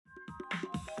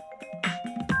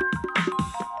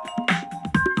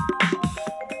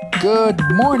Good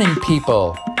morning,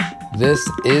 people. This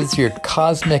is your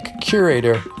Cosmic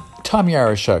Curator, Tom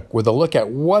Yaroshuk, with a look at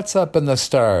what's up in the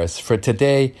stars for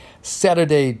today,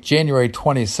 Saturday, January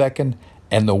 22nd,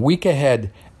 and the week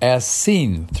ahead as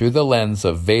seen through the lens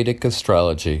of Vedic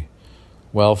astrology.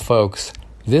 Well, folks,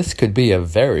 this could be a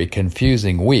very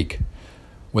confusing week,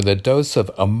 with a dose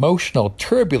of emotional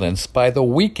turbulence by the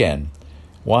weekend.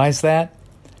 Why's that?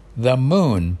 The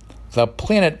moon, the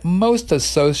planet most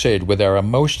associated with our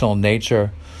emotional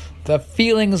nature, the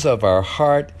feelings of our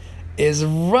heart, is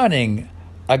running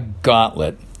a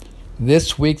gauntlet.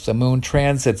 This week the moon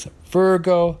transits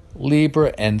Virgo,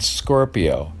 Libra, and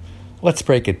Scorpio. Let's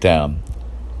break it down.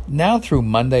 Now through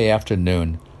Monday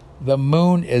afternoon, the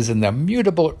moon is in the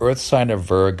mutable earth sign of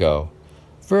Virgo.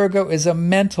 Virgo is a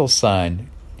mental sign,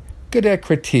 good at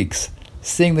critiques,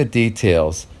 seeing the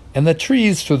details, and the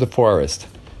trees through the forest.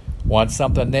 Want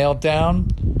something nailed down?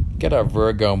 Get a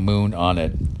Virgo moon on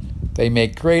it. They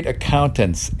make great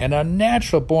accountants and are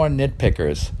natural-born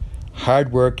nitpickers,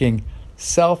 hardworking,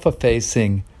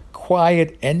 self-effacing,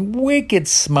 quiet, and wicked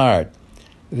smart.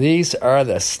 These are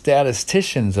the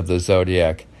statisticians of the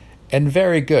zodiac, and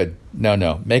very good.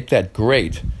 Make that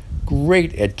great.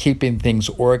 Great at keeping things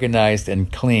organized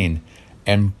and clean.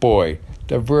 And boy,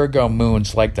 the Virgo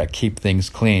moons like to keep things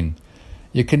clean.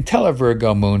 You can tell a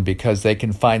Virgo moon because they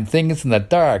can find things in the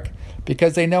dark,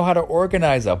 because they know how to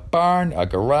organize a barn, a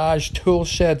garage, tool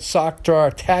shed, sock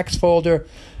drawer, tax folder,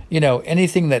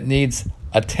 anything that needs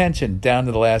attention down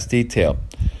to the last detail.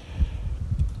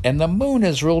 And the moon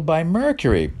is ruled by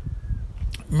Mercury.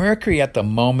 Mercury at the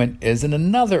moment is in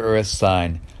another earth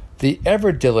sign, the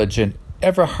ever-diligent,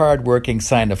 ever-hard-working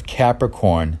sign of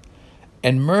Capricorn.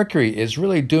 And Mercury is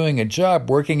really doing a job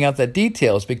working out the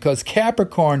details because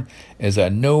Capricorn is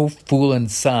a no-fooling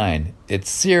sign. It's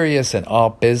serious and all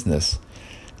business.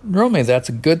 Normally that's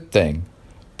a good thing,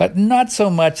 but not so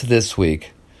much this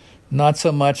week. Not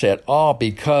so much at all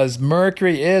because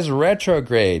Mercury is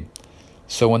retrograde.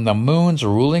 So when the moon's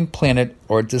ruling planet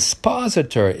or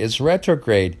dispositor is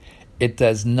retrograde, it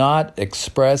does not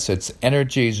express its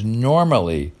energies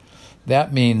normally.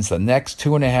 That means the next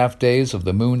 2.5 days of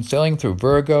the moon sailing through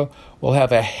Virgo will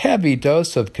have a heavy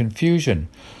dose of confusion.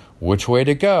 Which way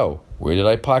to go? Where did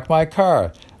I park my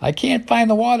car? I can't find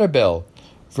the water bill.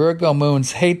 Virgo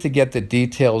moons hate to get the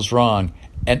details wrong,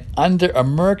 and under a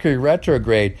Mercury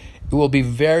retrograde, it will be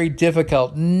very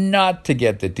difficult not to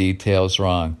get the details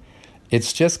wrong.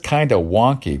 It's just kind of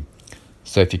wonky.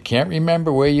 So if you can't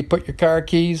remember where you put your car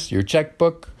keys, your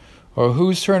checkbook, or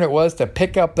whose turn it was to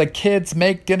pick up the kids,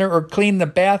 make dinner, or clean the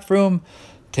bathroom,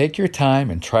 take your time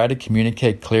and try to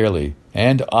communicate clearly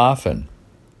and often.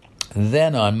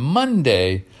 Then on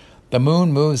Monday, the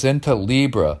moon moves into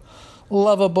Libra,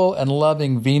 lovable and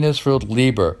loving Venus-ruled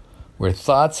Libra, where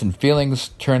thoughts and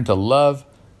feelings turn to love,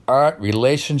 art,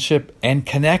 relationship, and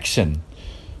connection.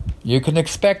 You can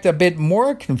expect a bit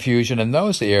more confusion in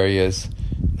those areas.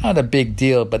 Not a big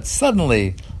deal, but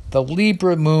suddenly the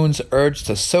Libra moon's urge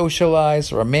to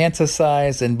socialize,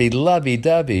 romanticize, and be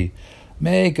lovey-dovey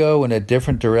may go in a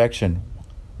different direction.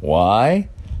 Why?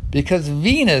 Because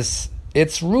Venus,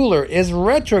 its ruler, is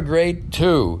retrograde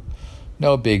too.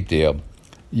 No big deal.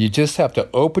 You just have to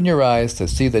open your eyes to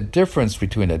see the difference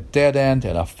between a dead end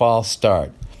and a false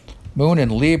start. Moon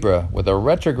in Libra with a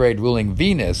retrograde ruling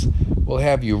Venus will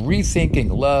have you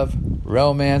rethinking love,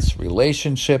 romance,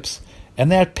 relationships,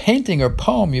 and that painting or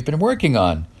poem you've been working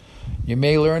on. You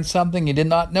may learn something you did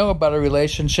not know about a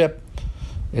relationship.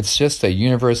 It's just the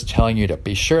universe telling you to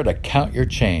be sure to count your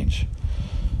change.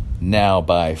 Now,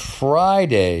 by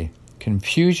Friday,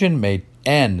 confusion may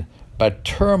end, but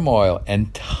turmoil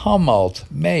and tumult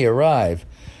may arrive.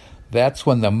 That's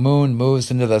when the moon moves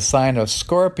into the sign of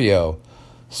Scorpio.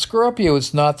 Scorpio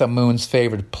is not the moon's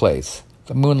favorite place.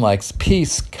 The moon likes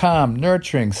peace, calm,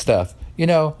 nurturing stuff.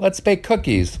 Let's bake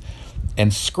cookies.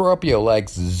 And Scorpio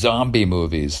likes zombie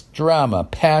movies, drama,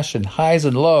 passion, highs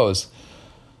and lows.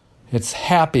 It's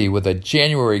happy with a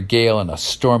January gale and a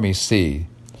stormy sea.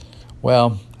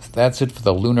 Well, that's it for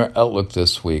the lunar outlook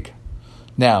this week.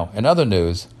 Now, in other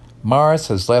news, Mars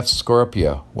has left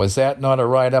Scorpio. Was that not a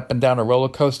ride up and down a roller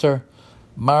coaster?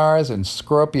 Mars and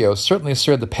Scorpio certainly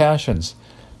stirred the passions.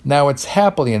 Now it's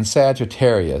happily in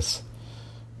Sagittarius.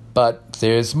 But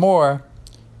there's more.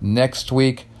 Next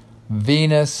week,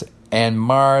 Venus and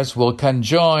Mars will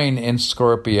conjoin in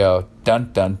Scorpio.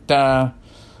 Dun, dun, dun.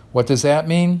 What does that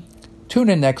mean? Tune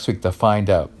in next week to find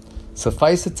out.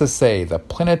 Suffice it to say, the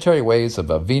planetary waves of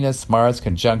a Venus-Mars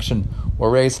conjunction will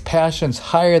raise passions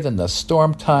higher than the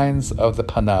storm tides of the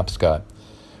Penobscot.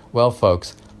 Well,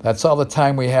 folks, that's all the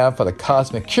time we have for the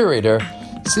Cosmic Curator.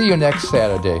 See you next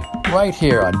Saturday. right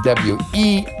here on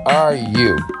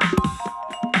WERU.